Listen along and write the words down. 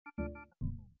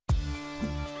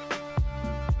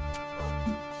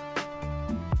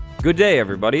Good day,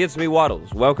 everybody. It's me,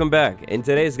 Waddles. Welcome back. In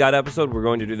today's guide episode, we're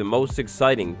going to do the most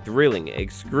exciting, thrilling,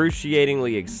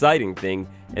 excruciatingly exciting thing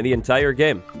in the entire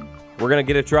game. We're going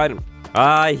to get a trident.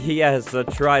 Yes, a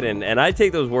trident. And I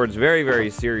take those words very,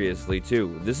 very seriously,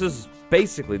 too. This is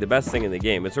basically the best thing in the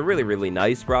game. It's a really, really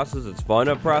nice process. It's fun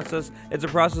a process. It's a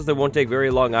process that won't take very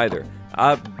long either.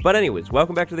 But anyways,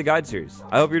 welcome back to the guide series.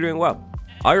 I hope you're doing well.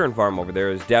 Iron Farm over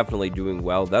there is definitely doing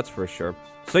well, that's for sure.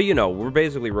 So, you know, we're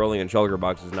basically rolling in shulker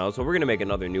boxes now, so we're going to make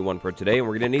another new one for today, and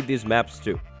we're going to need these maps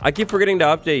too. I keep forgetting to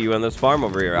update you on this farm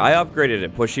over here. I upgraded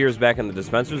it, push shears back in the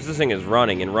dispensers. This thing is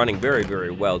running, and running very, very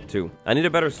well too. I need a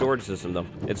better storage system though.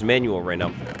 It's manual right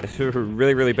now. It's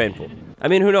really, really painful. I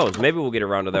mean, who knows? Maybe we'll get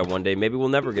around to that one day. Maybe we'll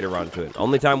never get around to it.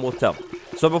 Only time will tell.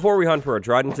 So before we hunt for a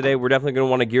trident today, we're definitely going to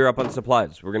want to gear up on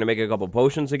supplies. We're going to make a couple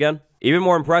potions again. Even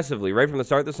more impressively, right from the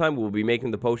start this time, we'll be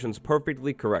making the potions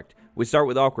perfectly correct. We start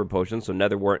with awkward potions, so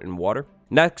nether wart and water.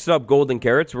 Next up, golden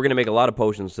carrots. We're going to make a lot of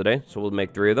potions today, so we'll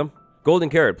make 3 of them. Golden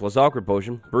carrot plus awkward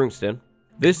potion, broomstick.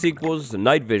 This equals the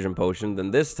night vision potion.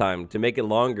 Then this time, to make it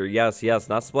longer, yes,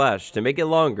 not splash, to make it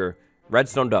longer,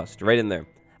 redstone dust, right in there.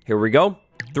 Here we go.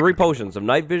 3 potions of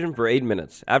night vision for 8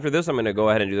 minutes. After this, I'm going to go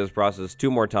ahead and do this process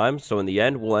 2 more times. So in the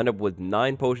end, we'll end up with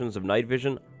 9 potions of night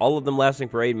vision, all of them lasting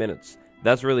for 8 minutes.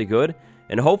 That's really good.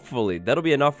 And hopefully, that'll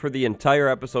be enough for the entire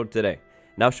episode today.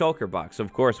 Now, shulker box.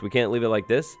 Of course, we can't leave it like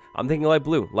this. I'm thinking light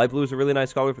blue. Light blue is a really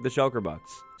nice color for the shulker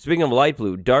box. Speaking of light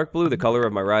blue, dark blue, the color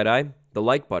of my right eye, the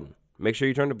like button. Make sure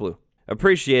you turn to blue.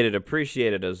 Appreciate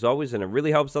it as always, and it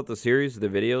really helps out the series, the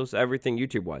videos, everything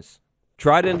YouTube-wise.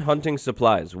 Trident hunting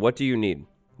supplies. What do you need?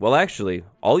 Well, actually,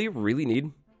 all you really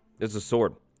need is a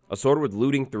sword. A sword with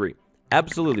looting 3.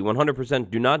 Absolutely, 100%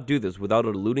 do not do this without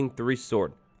a looting 3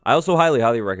 sword. I also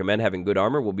highly recommend having good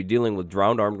armor. We'll be dealing with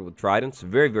drowned armed with tridents.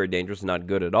 Very, very dangerous, not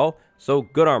good at all. So,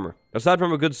 good armor. Aside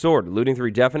from a good sword, looting 3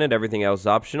 definite, everything else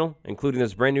optional, including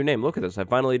this brand new name. Look at this, I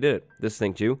finally did it. This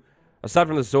thing too. Aside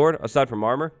from the sword, aside from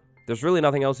armor, there's really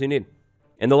nothing else you need.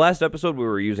 In the last episode, we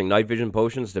were using night vision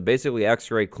potions to basically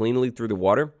x-ray cleanly through the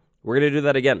water. We're going to do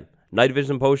that again. Night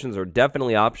vision potions are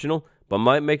definitely optional, but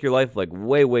might make your life like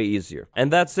way easier.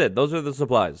 And that's it. Those are the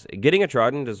supplies. Getting a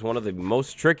trident is one of the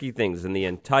most tricky things in the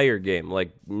entire game.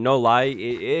 Like, no lie,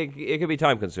 it can be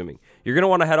time consuming. You're going to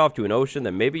want to head off to an ocean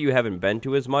that maybe you haven't been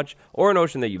to as much, or an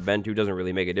ocean that you've been to doesn't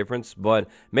really make a difference, but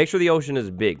make sure the ocean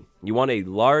is big. You want a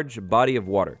large body of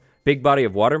water. Big body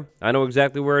of water? I know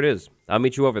exactly where it is. I'll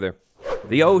meet you over there.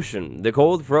 The ocean, the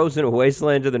cold, frozen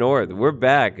wasteland to the north. We're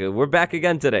back. We're back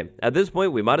again today. At this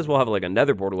point, we might as well have like a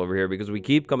nether portal over here because we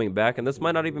keep coming back, and this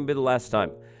might not even be the last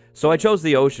time. So I chose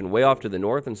the ocean way off to the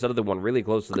north instead of the one really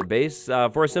close to the base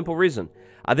for a simple reason.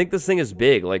 I think this thing is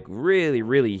big, like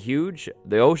really huge.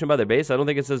 The ocean by the base, I don't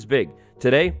think it's as big.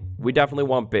 Today, we definitely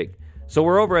want big. So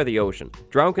we're over at the ocean.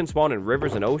 Drown can spawn in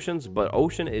rivers and oceans, but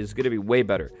ocean is going to be way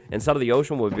better. Inside of the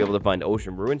ocean, we'll be able to find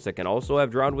ocean ruins that can also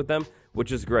have drowned with them,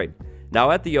 which is great.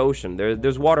 Now at the ocean,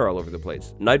 there's water all over the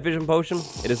place. Night vision potion,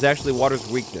 it is actually water's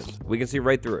weakness. We can see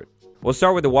right through it. We'll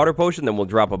start with the water potion, then we'll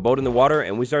drop a boat in the water,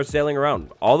 and we start sailing around.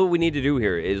 All that we need to do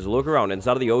here is look around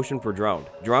inside of the ocean for drowned.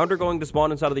 Drowned are going to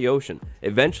spawn inside of the ocean.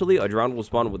 Eventually, a drowned will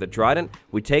spawn with a trident.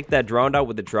 We take that drowned out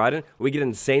with the trident. We get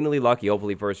insanely lucky,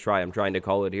 hopefully first try. I'm trying to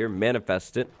call it here.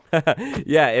 Manifest it.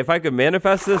 Yeah, if I could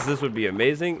manifest this would be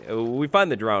amazing. We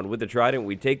find the drowned with the trident.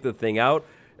 We take the thing out,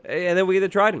 and then we get the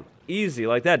trident. Easy,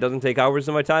 like that. Doesn't take hours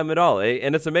of my time at all.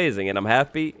 And it's amazing, and I'm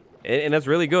happy, and it's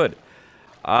really good.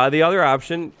 The other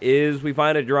option is we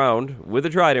find it drowned with a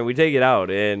trident, we take it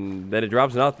out, and then it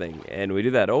drops nothing. And we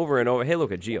do that over and over. Hey,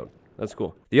 look, a geode. That's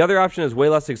cool. The other option is way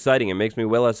less exciting. It makes me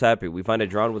way less happy. We find it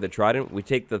drowned with a trident, we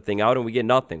take the thing out, and we get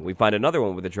nothing. We find another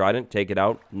one with a trident, take it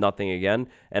out, nothing again,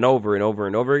 and over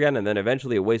again, and then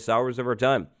eventually it wastes hours of our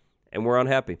time. And we're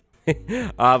unhappy.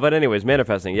 But anyways,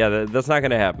 manifesting, yeah, that's not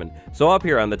going to happen. So up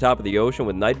here on the top of the ocean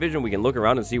with night vision, we can look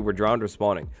around and see where drowned are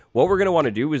spawning. What we're going to want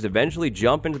to do is eventually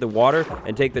jump into the water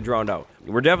and take the drowned out.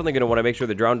 We're definitely going to want to make sure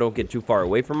the drowned don't get too far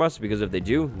away from us, because if they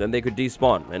do, then they could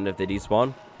despawn. And if they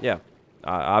despawn, yeah,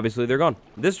 obviously they're gone.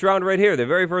 This drowned right here, the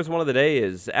very first one of the day,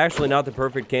 is actually not the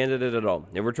perfect candidate at all.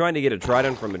 If we're trying to get a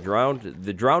trident from a drowned,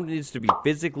 the drowned needs to be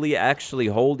physically actually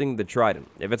holding the trident.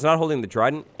 If it's not holding the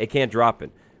trident, it can't drop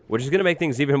it, which is going to make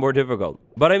things even more difficult.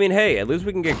 But I mean, hey, at least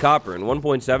we can get copper. In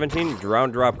 1.17,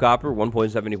 drowned drop copper.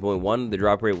 1.70.1, the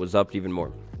drop rate was upped even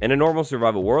more. In a normal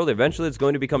survival world, eventually it's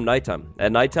going to become nighttime.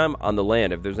 At nighttime, on the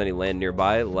land, if there's any land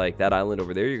nearby, like that island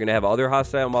over there, you're going to have other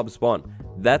hostile mobs spawn.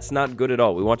 That's not good at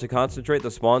all. We want to concentrate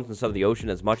the spawns inside of the ocean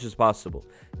as much as possible.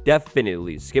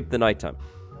 Definitely skip the nighttime.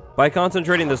 By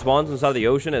concentrating the spawns inside the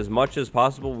ocean as much as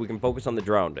possible, we can focus on the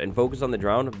drowned. And focus on the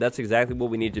drowned, that's exactly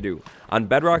what we need to do. On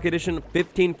Bedrock Edition,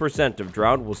 15% of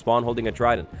drowned will spawn holding a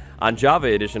trident. On Java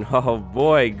Edition, oh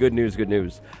boy, good news, good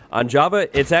news. On Java,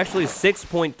 it's actually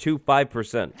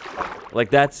 6.25%. Like,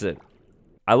 that's it.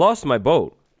 I lost my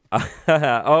boat.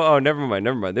 oh, never mind.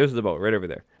 There's the boat right over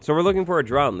there. So we're looking for a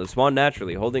drowned that spawn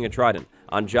naturally holding a trident.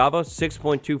 On Java,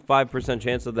 6.25%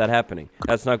 chance of that happening.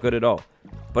 That's not good at all.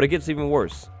 But it gets even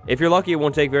worse. If you're lucky, it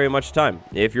won't take very much time.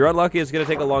 If you're unlucky, it's going to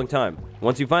take a long time.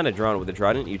 Once you find a drowned with a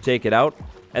trident, you take it out,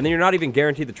 and then you're not even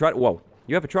guaranteed the trident. Whoa,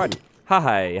 you have a trident.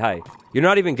 Hi. You're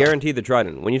not even guaranteed the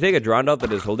trident. When you take a drowned out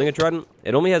that is holding a trident,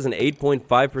 it only has an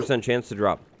 8.5% chance to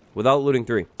drop without looting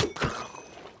 3.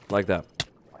 Like that.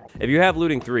 If you have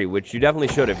looting 3, which you definitely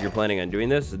should if you're planning on doing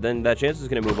this, then that chance is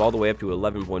going to move all the way up to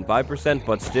 11.5%,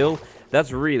 but still,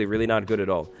 that's really not good at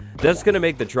all. That's going to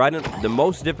make the trident the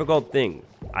most difficult thing,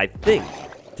 I think,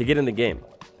 to get in the game.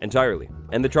 Entirely.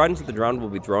 And the tridents that the drowned will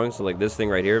be throwing, so like this thing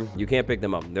right here, you can't pick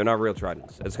them up. They're not real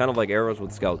tridents. It's kind of like arrows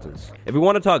with skeletons. If we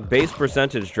want to talk base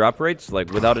percentage drop rates,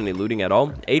 like without any looting at all,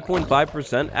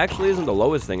 8.5% actually isn't the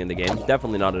lowest thing in the game.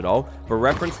 Definitely not at all. For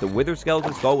reference, the wither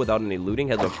skeleton skull without any looting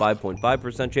has a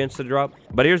 5.5% chance to drop.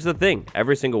 But here's the thing.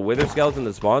 Every single wither skeleton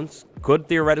that spawns could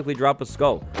theoretically drop a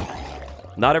skull.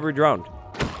 Not every drowned.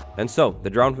 And so,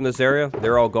 the drowned from this area,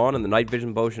 they're all gone, and the night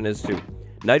vision potion is too.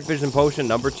 Night vision potion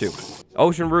number 2.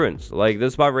 Ocean ruins, like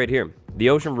this spot right here. The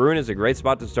ocean ruin is a great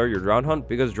spot to start your drowned hunt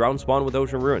because drowned spawn with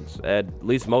ocean ruins, at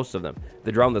least most of them.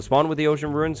 The drowned that spawn with the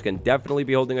ocean ruins can definitely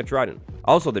be holding a trident.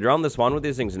 Also, the drowned that spawn with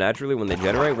these things naturally when they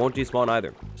generate won't despawn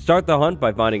either. Start the hunt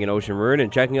by finding an ocean ruin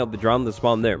and checking out the drowned that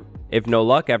spawn there. If no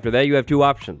luck, after that you have 2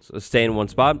 options, stay in one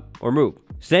spot or move.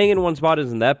 Staying in one spot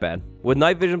isn't that bad. With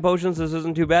night vision potions, this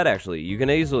isn't too bad actually. You can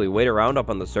easily wait around up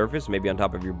on the surface, maybe on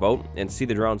top of your boat, and see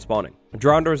the drowned spawning.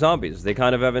 Drowned are zombies. They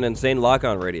kind of have an insane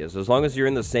lock-on radius. As long as you're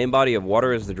in the same body of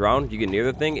water as the drowned, you get near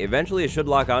the thing, eventually it should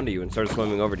lock onto you and start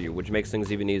swimming over to you, which makes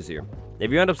things even easier. If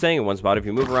you end up staying in one spot, if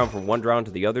you move around from one drowned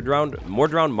to the other drowned, more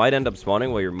drowned might end up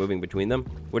spawning while you're moving between them,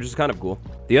 which is kind of cool.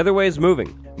 The other way is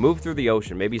moving. Move through the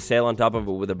ocean, maybe sail on top of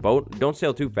it with a boat. Don't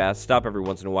sail too fast, stop every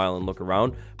once in a while and look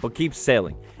around, but keep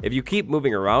sailing. If you keep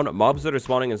moving around, mobs that are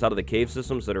spawning inside of the cave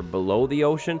systems that are below the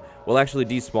ocean will actually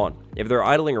despawn. If they're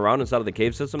idling around inside of the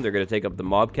cave system, they're going to take up the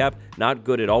mob cap. Not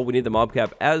good at all. We need the mob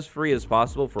cap as free as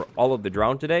possible for all of the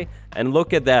drowned today. And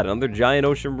look at that, another giant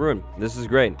ocean ruin. This is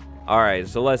great. Alright,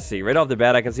 so let's see. Right off the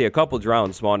bat, I can see a couple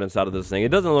drowned spawned inside of this thing. It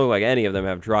doesn't look like any of them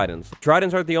have tridents.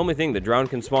 Tridents aren't the only thing that drowned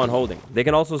can spawn holding. They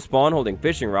can also spawn holding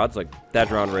fishing rods, like that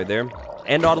drowned right there,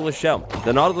 and Nautilus shell.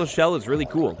 The Nautilus shell is really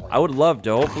cool. I would love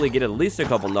to hopefully get at least a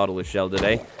couple Nautilus shell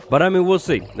today, but I mean, we'll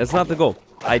see. That's not the goal.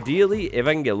 Ideally, if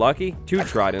I can get lucky, 2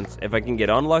 tridents. If I can get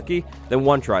unlucky, then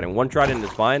 1 trident. 1 trident is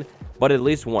fine, but at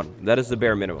least 1. That is the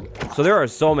bare minimum. So there are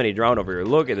so many drowned over here.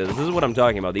 Look at this. This is what I'm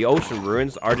talking about. The ocean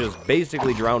ruins are just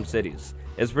basically drowned cities.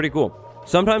 It's pretty cool.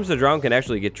 Sometimes the drowned can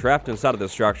actually get trapped inside of the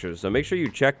structures, so make sure you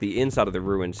check the inside of the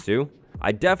ruins too.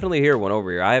 I definitely hear one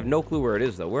over here. I have no clue where it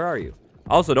is though. Where are you?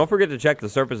 Also, don't forget to check the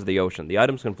surface of the ocean. The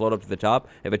items can float up to the top.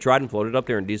 If a trident floated up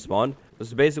there and despawned, this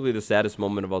is basically the saddest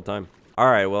moment of all time.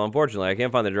 Alright, well, unfortunately, I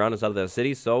can't find the drowned inside of that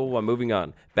city, so I'm moving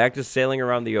on. Back to sailing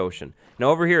around the ocean. Now,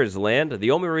 over here is land.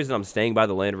 The only reason I'm staying by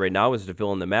the land right now is to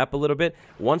fill in the map a little bit.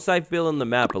 Once I fill in the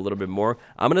map a little bit more,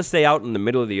 I'm going to stay out in the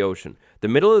middle of the ocean. The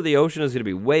middle of the ocean is going to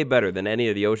be way better than any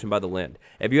of the ocean by the land.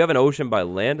 If you have an ocean by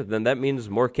land, then that means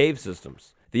more cave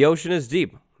systems. The ocean is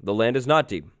deep. The land is not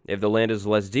deep. If the land is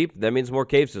less deep, that means more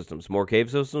cave systems. More cave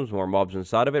systems, more mobs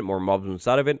inside of it, more mobs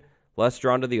inside of it, less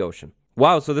drawn to the ocean.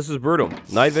 Wow, so this is brutal.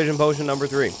 Night vision potion number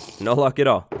 3. No luck at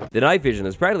all. The night vision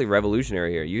is practically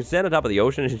revolutionary here. You can stand on top of the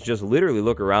ocean and just literally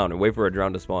look around and wait for a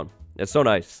drowned to spawn. It's so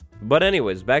nice. But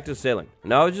anyways, back to sailing.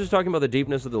 Now I was just talking about the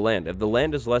deepness of the land. If the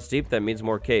land is less deep, that means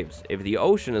more caves. If the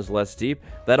ocean is less deep,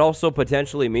 that also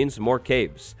potentially means more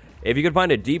caves. If you could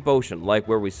find a deep ocean like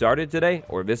where we started today,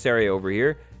 or this area over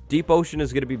here, deep ocean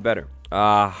is going to be better.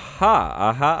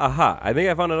 Aha. I think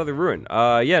I found another ruin.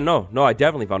 Yeah, no, I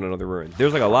definitely found another ruin.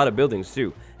 There's like a lot of buildings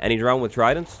too. Any drowned with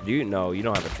tridents? Do you? No, you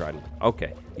don't have a trident.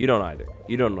 Okay, you don't either.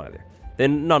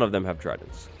 Then none of them have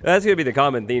tridents. That's going to be the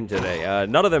common theme today.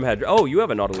 None of them had... Oh, you have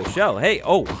a Nautilus shell. Hey,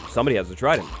 oh, somebody has a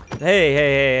trident.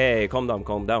 Hey, calm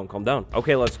down.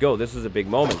 Okay, let's go. This is a big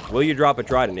moment. Will you drop a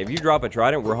trident? If you drop a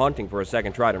trident, we're hunting for a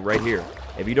second trident right here.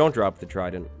 If you don't drop the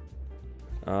trident...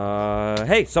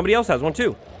 hey, somebody else has one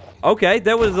too. Okay,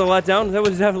 that was a letdown. That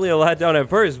was definitely a letdown at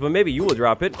first, but maybe you will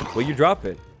drop it. Will you drop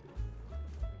it?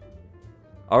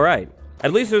 Alright.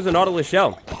 At least there's a Nautilus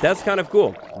shell. That's kind of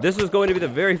cool. This is going to be the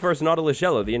very first Nautilus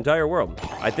shell of the entire world,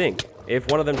 I think, if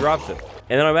one of them drops it.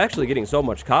 And then I'm actually getting so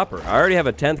much copper. I already have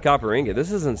a 10th copper ingot.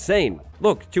 This is insane.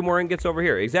 Look, 2 more ingots over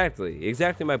here.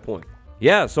 Exactly my point.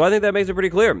 Yeah, so I think that makes it pretty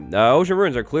clear. Ocean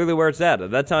ruins are clearly where it's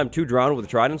at. That time, 2 drowned with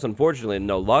tridents. Unfortunately,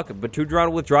 no luck, but 2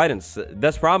 drowned with tridents.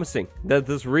 That's promising.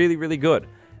 That's really, really good.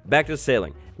 Back to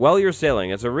sailing. While you're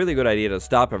sailing, it's a really good idea to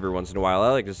stop every once in a while.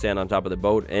 I like to stand on top of the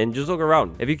boat and just look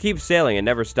around. If you keep sailing and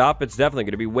never stop, it's definitely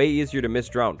going to be way easier to miss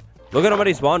drown. Look at how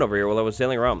many spawned over here while I was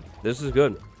sailing around. This is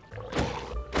good.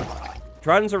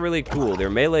 Tridents are really cool.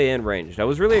 They're melee and ranged. I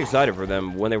was really excited for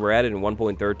them when they were added in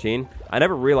 1.13. I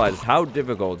never realized how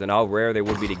difficult and how rare they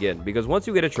would be to get. Because once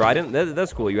you get a trident,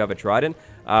 that's cool. You have a trident,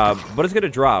 but it's going to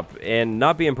drop and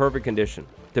not be in perfect condition.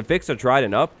 To fix a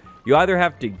trident up, you either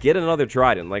have to get another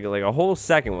trident, like a whole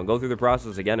second one, go through the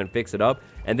process again and fix it up,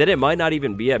 and then it might not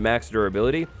even be at max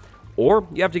durability, or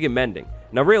you have to get mending.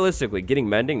 Now, realistically, getting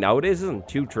mending nowadays isn't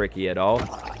too tricky at all,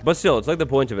 but still, it's like the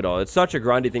point of it all. It's such a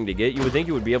grindy thing to get. You would think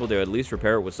you would be able to at least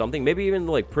repair it with something, maybe even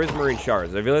like prismarine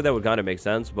shards. I feel like that would kind of make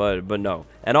sense, but no.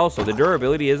 And also, the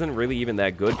durability isn't really even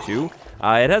that good too.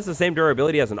 It has the same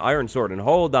durability as an iron sword. And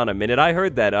hold on a minute, I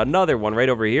heard that. Another one right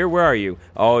over here. Where are you?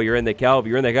 Oh, you're in the kelp.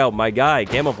 You're in the kelp. My guy,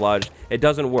 camouflage. It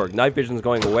doesn't work. Night vision's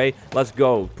going away. Let's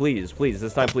go. Please, please.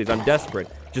 This time, please. I'm desperate.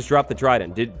 Just drop the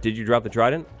trident. Did you drop the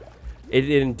trident? It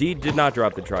indeed did not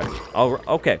drop the trident.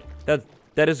 Okay.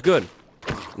 That is good.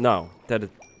 No. That is...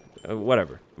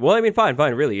 whatever. Well, I mean, fine,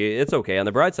 really. It's okay. On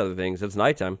the bright side of things, it's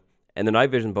nighttime. And the night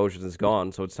vision potion is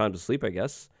gone, so it's time to sleep, I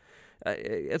guess.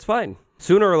 It's fine.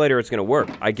 Sooner or later, it's going to work.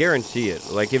 I guarantee it.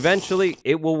 Like, eventually,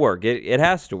 it will work. It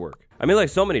has to work. I mean, like,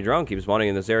 so many drown keep spawning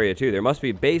in this area, too. There must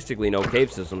be basically no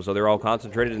cave system, so they're all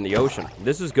concentrated in the ocean.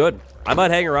 This is good. I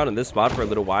might hang around in this spot for a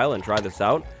little while and try this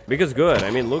out. Because good. I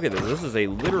mean, look at this. This is a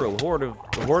literal horde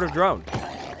of drown.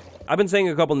 I've been saying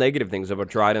a couple negative things about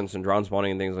tridents and drown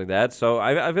spawning and things like that, so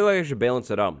I feel like I should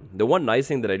balance it up. The one nice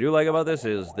thing that I do like about this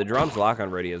is the drown's lock-on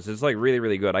radius. It's like really,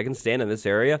 really good. I can stand in this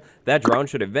area. That drown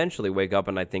should eventually wake up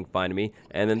and I think find me.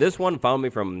 And then this one found me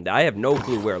from, I have no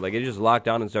clue where. Like, it just locked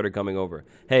on and started coming over.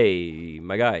 Hey,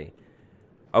 my guy.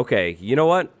 Okay, you know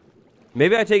what?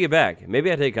 Maybe I take it back.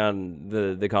 Maybe I take on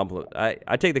the compliment.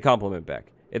 I take the compliment back.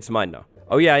 It's mine now.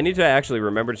 Oh yeah, I need to actually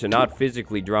remember to not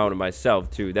physically drown myself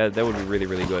too. That would be really,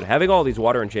 really good. Having all these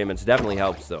water enchantments definitely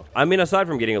helps though. I mean, aside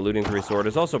from getting a looting 3 sword,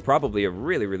 it's also probably a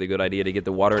really, really good idea to get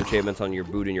the water enchantments on your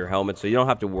boot and your helmet so you don't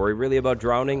have to worry really about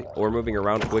drowning or moving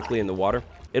around quickly in the water.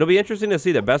 It'll be interesting to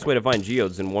see the best way to find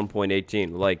geodes in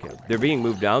 1.18. Like, they're being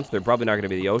moved down, so they're probably not going to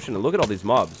be the ocean. And look at all these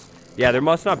mobs. Yeah, there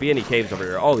must not be any caves over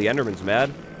here. Oh, the Enderman's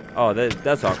mad. Oh,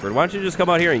 that's awkward. Why don't you just come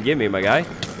out here and give me, my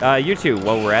guy? You two,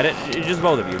 while we're at it, just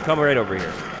both of you, come right over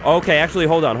here. Okay, actually,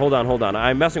 hold on.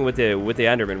 I'm messing with the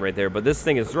Enderman right there, but this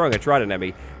thing is throwing a trident at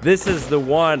me. This is the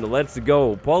one. Let's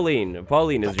go. Pauline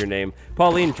is your name.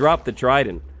 Pauline, drop the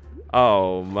trident.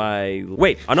 Oh, my...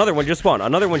 Wait, another one just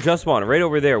spawned. Right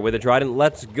over there with a trident.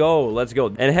 Let's go.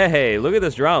 And hey, look at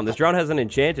this drown. This drown has an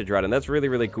enchanted trident. That's really,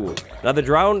 really cool. Now, the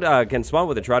drown can spawn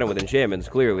with a trident with enchantments,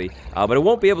 clearly. But it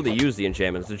won't be able to use the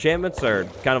enchantments. The enchantments are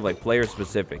kind of like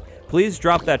player-specific. Please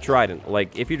drop that trident.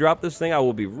 Like, if you drop this thing, I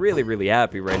will be really, really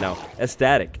happy right now.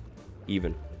 Ecstatic,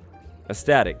 even.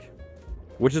 Ecstatic.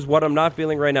 Which is what I'm not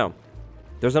feeling right now.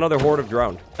 There's another horde of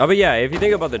drowned. Oh, but yeah, if you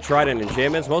think about the trident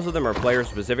enchantments, most of them are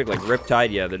player-specific, like Riptide.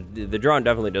 Yeah, the drown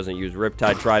definitely doesn't use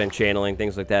Riptide, trident channeling,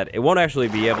 things like that. It won't actually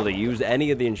be able to use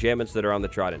any of the enchantments that are on the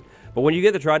trident. But when you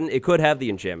get the trident, it could have the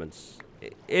enchantments.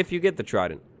 If you get the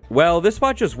trident. Well, this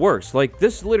spot just works. Like,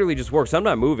 this literally just works. I'm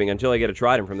not moving until I get a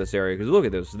trident from this area. Because look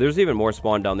at this. There's even more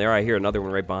spawn down there. I hear another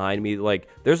one right behind me. Like,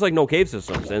 there's, like, no cave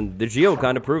systems. And the geo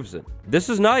kind of proves it. This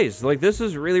is nice. Like, this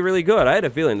is really, really good. I had a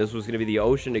feeling this was going to be the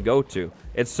ocean to go to.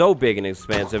 It's so big and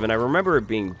expansive. And I remember it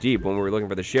being deep when we were looking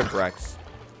for the shipwrecks.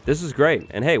 This is great.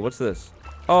 And hey, what's this?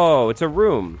 Oh, it's a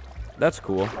room. That's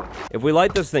cool. If we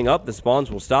light this thing up, the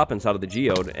spawns will stop inside of the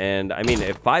geode. And, I mean,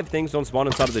 if 5 things don't spawn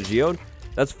inside of the geode...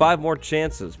 That's 5 more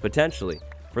chances, potentially,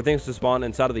 for things to spawn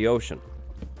inside of the ocean.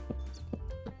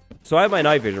 So I have my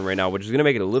night vision right now, which is going to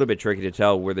make it a little bit tricky to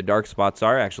tell where the dark spots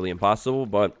are. Actually impossible,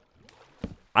 but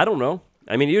I don't know.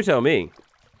 I mean, you tell me.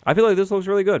 I feel like this looks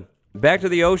really good. Back to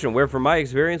the ocean, where from my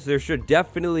experience, there should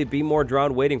definitely be more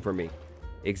drowned waiting for me.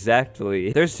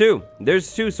 Exactly. There's 2.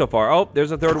 There's 2 so far. Oh,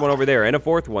 there's a 3rd one over there, and a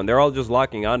 4th one. They're all just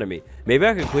locking onto me. Maybe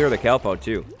I could clear the kelp out,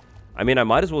 too. I mean, I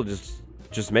might as well just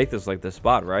make this like the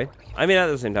spot, right? I mean, at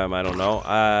the same time, I don't know.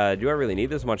 Do I really need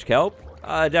this much kelp?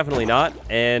 Definitely not.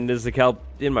 And is the kelp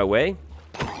in my way?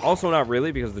 Also not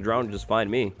really, because the drown just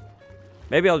find me.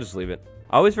 Maybe I'll just leave it.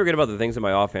 I always forget about the things in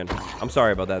my offhand. I'm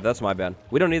sorry about that. That's my bad.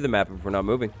 We don't need the map if we're not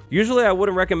moving. Usually, I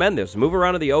wouldn't recommend this. Move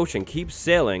around in the ocean, keep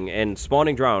sailing, and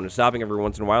spawning drown, and stopping every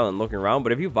once in a while and looking around.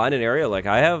 But if you find an area like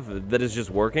I have that is just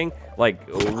working, like,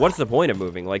 what's the point of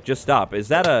moving? Like, just stop. Is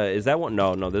that one?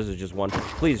 No, no, this is just one.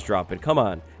 Please drop it. Come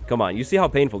on. Come on. You see how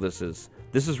painful this is?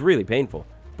 This is really painful.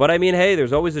 But I mean, hey,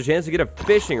 there's always a chance to get a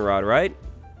fishing rod, right?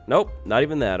 Nope, not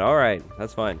even that. All right,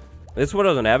 that's fine. This one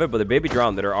doesn't have it, but the baby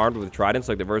drown that are armed with tridents,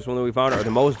 like the first one that we found, are the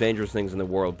most dangerous things in the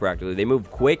world, practically. They move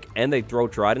quick, and they throw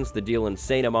tridents that deal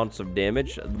insane amounts of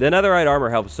damage. The netherite armor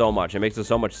helps so much. It makes it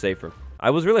so much safer. I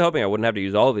was really hoping I wouldn't have to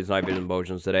use all of these night vision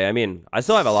potions today. I mean, I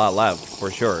still have a lot left, for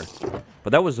sure.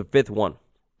 But that was the 5th one.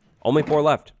 Only 4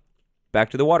 left. Back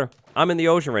to the water. I'm in the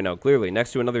ocean right now, clearly,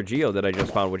 next to another geo that I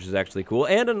just found, which is actually cool,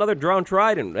 and another drowned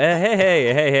trident.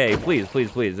 Hey, please,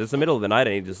 please, please. It's the middle of the night.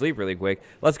 I need to sleep really quick.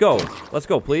 Let's go. Let's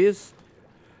go, please.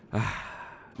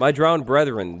 My drowned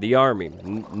brethren, the army,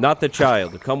 not the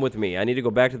child. Come with me. I need to go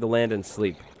back to the land and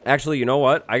sleep. Actually, you know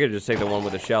what? I could just take the one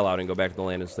with the shell out and go back to the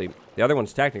land and sleep. The other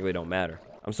ones technically don't matter.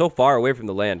 I'm so far away from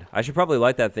the land. I should probably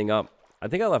light that thing up. I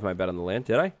think I left my bed on the land.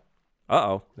 Did I?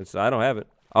 Uh-oh. I don't have it.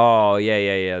 Oh,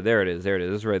 yeah. There it is.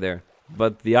 It's right there.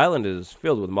 But the island is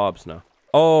filled with mobs now.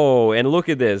 Oh, and look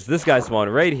at this. This guy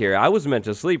spawned right here. I was meant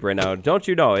to sleep right now. Don't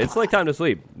you know? It's like time to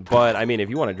sleep. But, I mean, if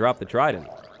you want to drop the trident,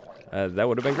 that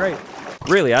would have been great.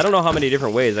 Really, I don't know how many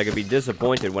different ways I could be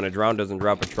disappointed when a drown doesn't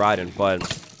drop a trident, but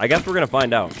I guess we're going to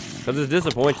find out. Because it's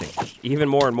disappointing. Even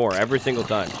more and more, every single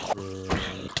time.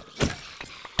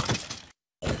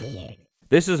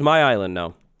 This is my island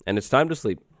now, and it's time to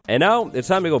sleep. And now, it's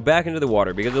time to go back into the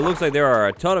water, because it looks like there are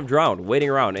a ton of drowned waiting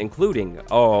around, including...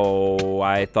 Oh,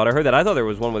 I thought I heard that. I thought there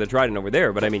was one with a trident over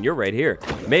there, but I mean, you're right here.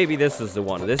 Maybe this is the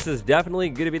one. This is definitely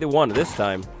going to be the one this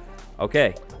time.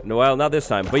 Okay. No, well, not this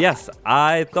time. But yes,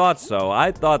 I thought so.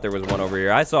 I thought there was one over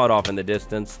here. I saw it off in the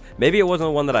distance. Maybe it wasn't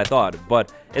the one that I thought,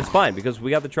 but it's fine, because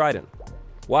we got the trident.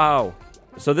 Wow.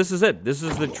 So this is it. This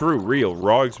is the true, real,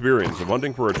 raw experience of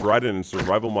hunting for a trident in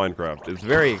survival Minecraft. It's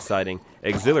very exciting,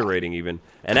 exhilarating even.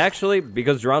 And actually,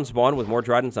 because drown spawn with more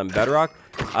tridents on Bedrock,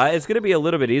 it's going to be a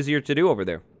little bit easier to do over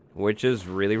there, which is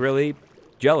really, really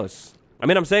jealous. I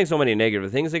mean, I'm saying so many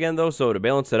negative things again, though, so to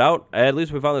balance it out, at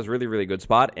least we found this really, really good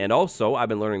spot. And also, I've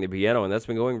been learning the piano, and that's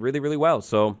been going really, really well.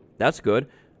 So that's good.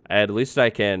 At least I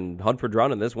can hunt for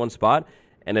drown in this one spot,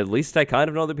 and at least I kind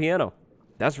of know the piano.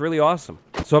 That's really awesome.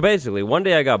 So basically, one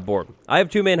day I got bored. I have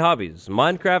 2 main hobbies,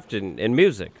 Minecraft and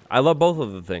music. I love both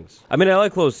of the things. I mean, I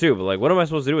like clothes too, but like, what am I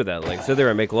supposed to do with that? Like, sit there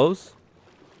and make clothes?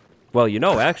 Well, you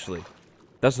know, actually,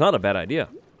 that's not a bad idea.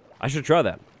 I should try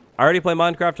that. I already play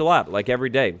Minecraft a lot, like every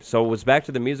day, so it was back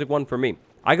to the music one for me.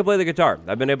 I could play the guitar.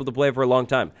 I've been able to play it for a long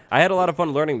time. I had a lot of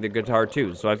fun learning the guitar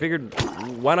too, so I figured,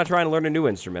 why not try and learn a new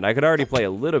instrument? I could already play a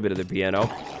little bit of the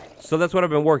piano, so that's what I've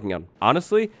been working on.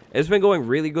 Honestly, it's been going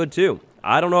really good too.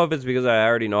 I don't know if it's because I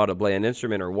already know how to play an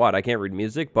instrument or what. I can't read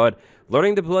music, but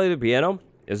learning to play the piano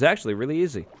is actually really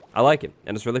easy. I like it,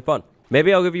 and it's really fun.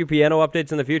 Maybe I'll give you piano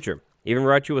updates in the future. Even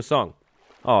write you a song.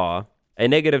 Aw. A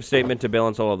negative statement to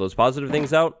balance all of those positive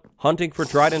things out. Hunting for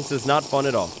tridents is not fun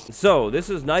at all. So,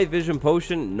 this is night vision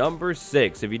potion number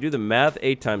 6. If you do the math,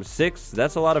 8 times 6,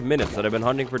 that's a lot of minutes that I've been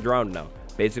hunting for drowned now.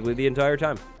 Basically the entire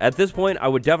time. At this point, I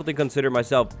would definitely consider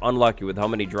myself unlucky with how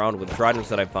many drowned with tridents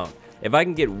that I found. If I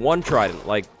can get 1 trident,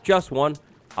 like just 1,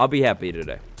 I'll be happy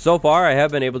today. So far, I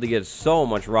have been able to get so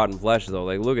much rotten flesh, though.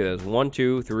 Like, look at this. 1,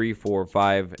 2, 3, 4,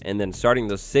 5, and then starting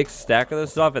the 6th stack of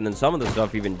this stuff, and then some of the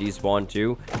stuff even despawned,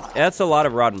 too. That's a lot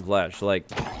of rotten flesh. Like,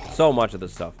 so much of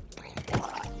this stuff.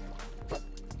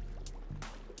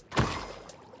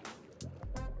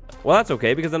 Well, that's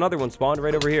okay, because another one spawned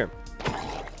right over here.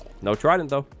 No trident,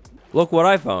 though. Look what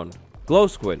I found. Glow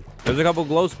squid. There's a couple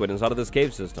glow squid inside of this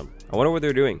cave system. I wonder what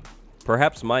they're doing.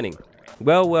 Perhaps mining.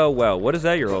 Well, what is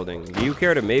that you're holding? Do you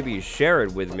care to maybe share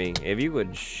it with me? If you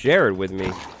would share it with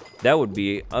me, that would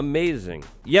be amazing.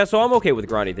 Yeah, so I'm okay with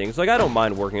grindy things. Like, I don't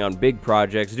mind working on big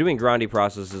projects, doing grindy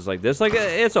processes like this. Like,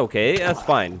 it's okay, that's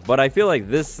fine. But I feel like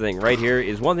this thing right here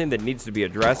is one thing that needs to be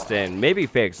addressed and maybe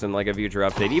fixed in, like, a future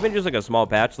update. Even just, like, a small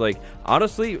patch. Like,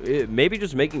 honestly, maybe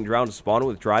just making drowned spawn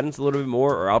with tridents a little bit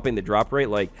more or upping the drop rate.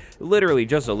 Like, literally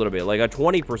just a little bit. Like, a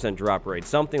 20% drop rate.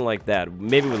 Something like that.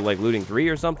 Maybe with, like, looting 3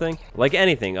 or something. Like,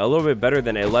 anything. A little bit better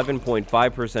than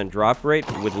 11.5% drop rate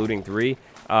with looting 3.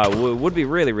 Would be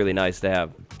really, really nice to have.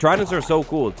 Tridents are so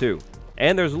cool, too.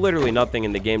 And there's literally nothing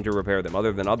in the game to repair them,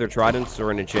 other than other tridents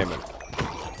or an enchantment.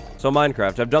 So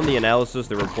Minecraft, I've done the analysis,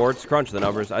 the reports, crunched the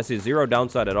numbers. I see 0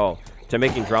 downside at all to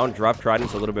making drowned drop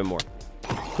tridents a little bit more.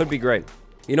 Could be great.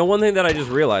 You know, one thing that I just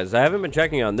realized, I haven't been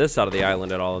checking on this side of the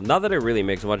island at all. Not that it really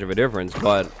makes much of a difference,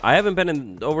 but I haven't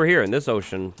been over here in this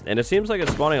ocean, and it seems like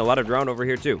it's spawning a lot of drowned over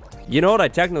here too. You know what I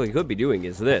technically could be doing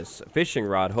is this. Fishing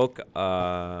rod, hook,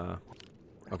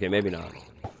 okay, maybe not.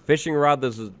 Fishing rod,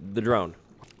 this is the drone.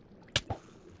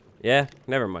 Yeah,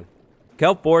 never mind.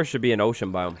 Kelp forest should be an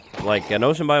ocean biome. Like, an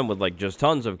ocean biome with, like, just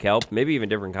tons of kelp. Maybe even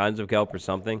different kinds of kelp or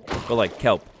something. But, like,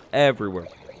 kelp everywhere.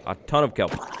 A ton of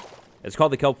kelp. It's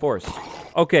called the kelp forest.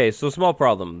 Okay, so small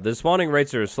problem. The spawning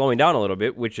rates are slowing down a little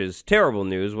bit, which is terrible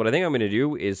news. What I think I'm going to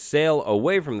do is sail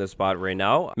away from this spot right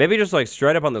now. Maybe just like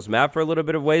straight up on this map for a little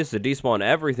bit of ways to despawn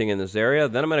everything in this area.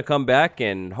 Then I'm going to come back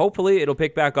and hopefully it'll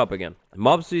pick back up again.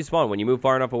 Mobs despawn when you move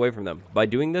far enough away from them. By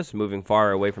doing this, moving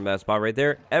far away from that spot right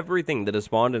there, everything that is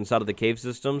spawned inside of the cave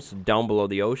systems down below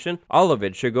the ocean, all of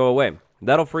it should go away.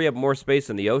 That'll free up more space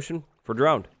in the ocean for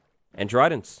drowned. And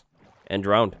tridents. And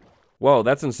drowned. Whoa,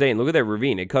 that's insane. Look at that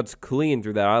ravine. It cuts clean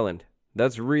through that island.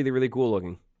 That's really, really cool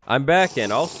looking. I'm back,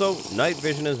 and also, night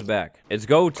vision is back. It's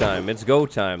go time. It's go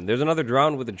time. There's another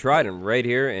drowned with a trident right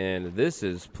here, and this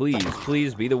is,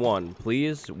 please be the one.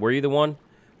 Please? Were you the one?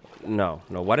 No.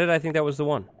 No, why did I think that was the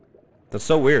one? That's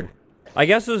so weird. I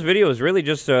guess this video is really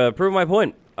just to prove my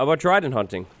point about trident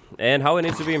hunting, and how it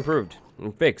needs to be improved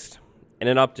and fixed in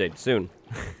an update soon.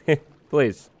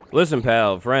 Please. Listen,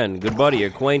 pal, friend, good buddy,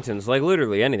 acquaintance, like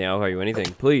literally anything. I'll call you anything.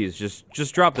 Please,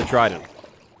 just drop the trident.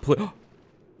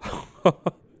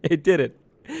 It did it.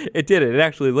 It did it. It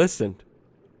actually listened.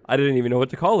 I didn't even know what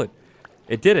to call it.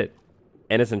 It did it.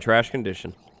 And it's in trash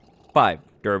condition. 5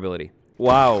 durability.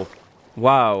 Wow.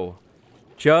 Wow.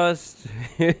 Just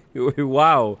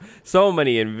wow. So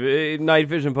many night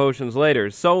vision potions later.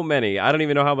 So many. I don't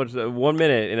even know how much. 1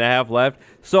 minute and a half left.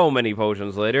 So many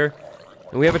potions later.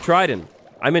 And we have a trident.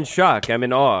 I'm in shock. I'm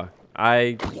in awe.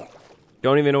 I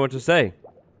don't even know what to say.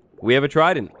 We have a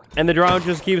trident. And the drowned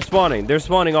just keep spawning. They're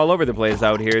spawning all over the place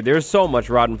out here. There's so much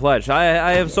rotten flesh.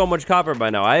 I have so much copper by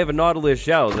now. I have a nautilus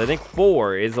shells. I think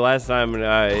 4 is the last time,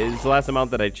 is the last amount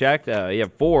that I checked. You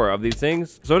have 4 of these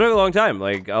things. So it took a long time,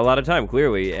 like a lot of time,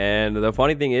 clearly. And the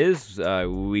funny thing is,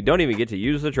 we don't even get to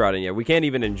use the trident yet. We can't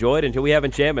even enjoy it until we have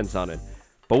enchantments on it.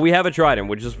 But we have a trident,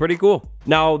 which is pretty cool.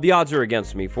 Now, the odds are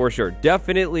against me, for sure.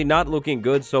 Definitely not looking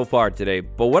good so far today.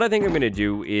 But what I think I'm going to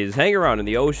do is hang around in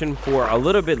the ocean for a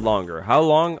little bit longer. How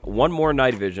long? 1 more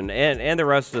night vision and the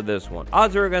rest of this one.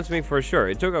 Odds are against me for sure.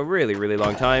 It took a really, really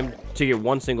long time to get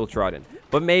 1 single trident.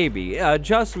 But maybe,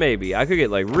 just maybe, I could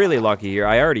get like really lucky here.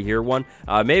 I already hear one.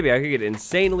 Maybe I could get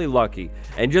insanely lucky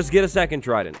and just get a second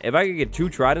trident. If I could get 2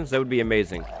 tridents, that would be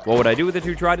amazing. What would I do with the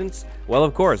 2 tridents? Well,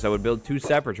 of course, I would build 2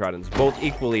 separate tridents, both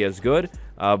equally as good,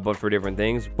 but for different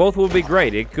things. Both will be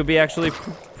great. It could be actually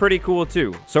pretty cool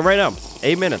too. So right now,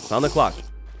 8 minutes on the clock.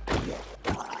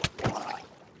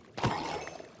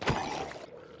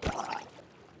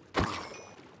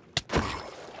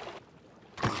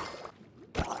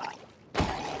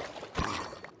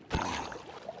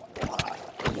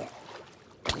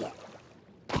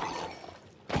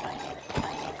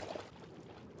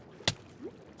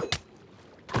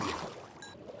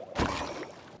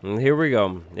 And here we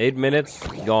go. 8 minutes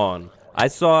gone. I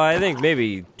saw, I think,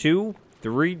 maybe 2,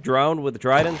 3 drowned with the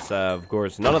tridents. Of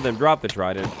course, none of them dropped the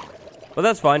trident. But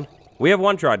that's fine. We have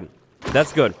 1 trident.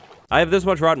 That's good. I have this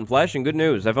much rotten flesh, and good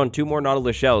news. I found 2 more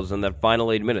nautilus shells in that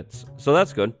final 8 minutes. So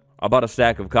that's good. I bought a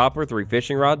stack of copper, 3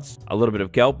 fishing rods, a little bit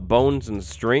of kelp, bones, and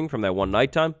string from that one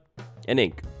nighttime, and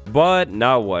ink. But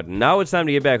now what? Now it's time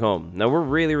to get back home. Now we're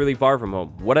really, really far from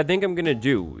home. What I think I'm gonna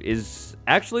do is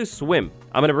actually swim.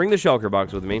 I'm gonna bring the shulker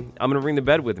box with me, I'm gonna bring the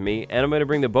bed with me, and I'm gonna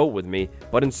bring the boat with me.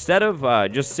 But instead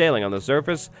of just sailing on the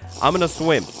surface, I'm gonna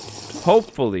swim.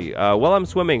 Hopefully, while I'm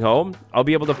swimming home, I'll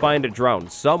be able to find a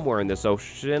drowned somewhere in this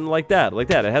ocean like that. It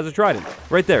has a trident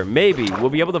right there. Maybe we'll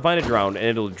be able to find a drowned, and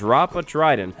it'll drop a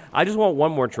trident. I just want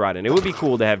 1 more trident. It would be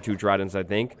cool to have 2 tridents, I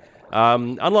think.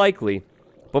 Unlikely,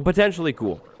 but potentially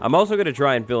cool. I'm also going to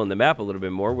try and fill in the map a little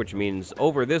bit more, which means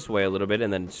over this way a little bit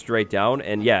and then straight down.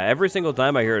 And yeah, every single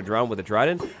time I hear a drown with a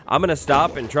trident, I'm going to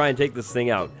stop and try and take this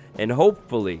thing out. And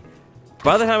hopefully,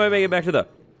 by the time I make it back to the...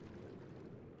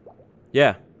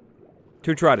 Yeah,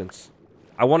 2 tridents.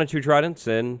 I wanted 2 tridents,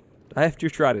 and I have 2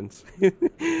 tridents.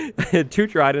 2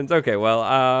 tridents. Okay, well,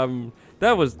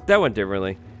 that went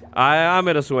differently. I'm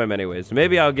going to swim anyways.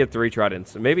 Maybe I'll get 3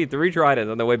 tridents. Maybe 3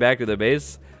 tridents on the way back to the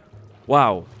base.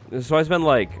 Wow. So I spent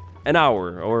like an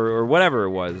hour or whatever it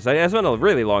was. I spent a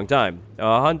really long time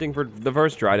hunting for the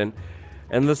first trident,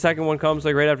 and the second one comes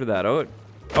like right after that. Oh,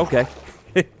 okay.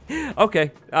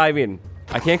 Okay. I mean,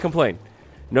 I can't complain.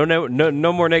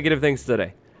 No more negative things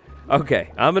today.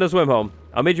 Okay, I'm gonna swim home.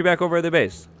 I'll meet you back over at the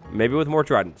base. Maybe with more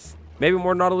tridents. Maybe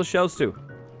more nautilus shells too.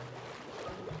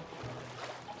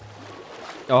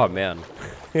 Oh, man.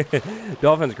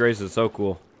 Dolphin's Grace is so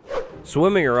cool.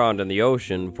 Swimming around in the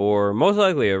ocean for most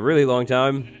likely a really long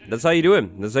time. That's how you do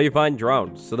it. That's how you find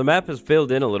drowns. So the map is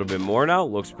filled in a little bit more now.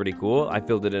 Looks pretty cool. I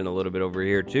filled it in a little bit over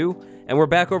here too. And we're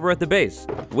back over at the base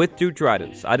with 2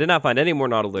 tridents. I did not find any more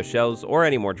nautilus shells or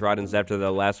any more tridents after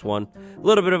the last one. A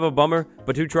little bit of a bummer,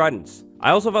 but 2 tridents.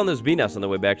 I also found this bee nest on the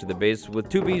way back to the base with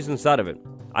 2 bees inside of it.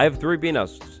 I have 3 bee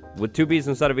nests with 2 bees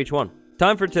inside of each one.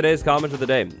 Time for today's comment of the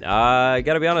day. I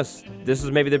gotta be honest, this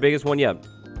is maybe the biggest one yet.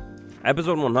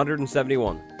 Episode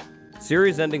 171.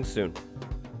 Series ending soon.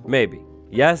 Maybe.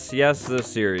 Yes, the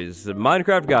series. The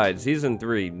Minecraft Guide, Season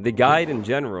 3. The guide in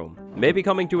general. May be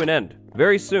coming to an end.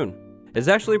 Very soon. It's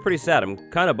actually pretty sad. I'm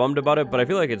kind of bummed about it, but I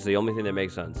feel like it's the only thing that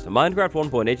makes sense. Minecraft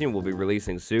 1.18 will be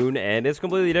releasing soon, and it's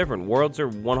completely different. Worlds are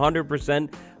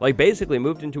 100%, like, basically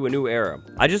moved into a new era.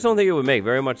 I just don't think it would make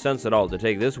very much sense at all to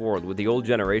take this world with the old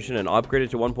generation and upgrade it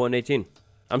to 1.18.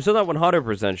 I'm still not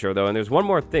 100% sure though, and there's one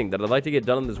more thing that I'd like to get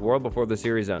done in this world before the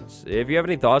series ends. If you have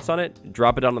any thoughts on it,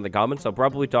 drop it down in the comments. I'll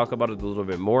probably talk about it a little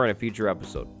bit more in a future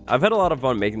episode. I've had a lot of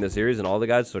fun making the series and all the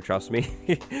guides, so trust me,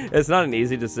 it's not an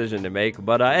easy decision to make.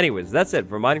 But anyways, that's it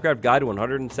for Minecraft Guide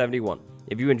 171.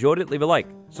 If you enjoyed it, leave a like,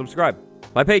 subscribe.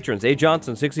 My patrons, A.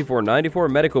 Johnson, 6494,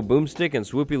 Medical Boomstick, and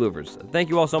Swoopy Louvers. Thank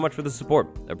you all so much for the support.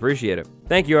 Appreciate it.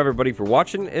 Thank you everybody for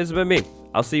watching. It's been me.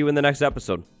 I'll see you in the next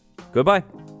episode. Goodbye.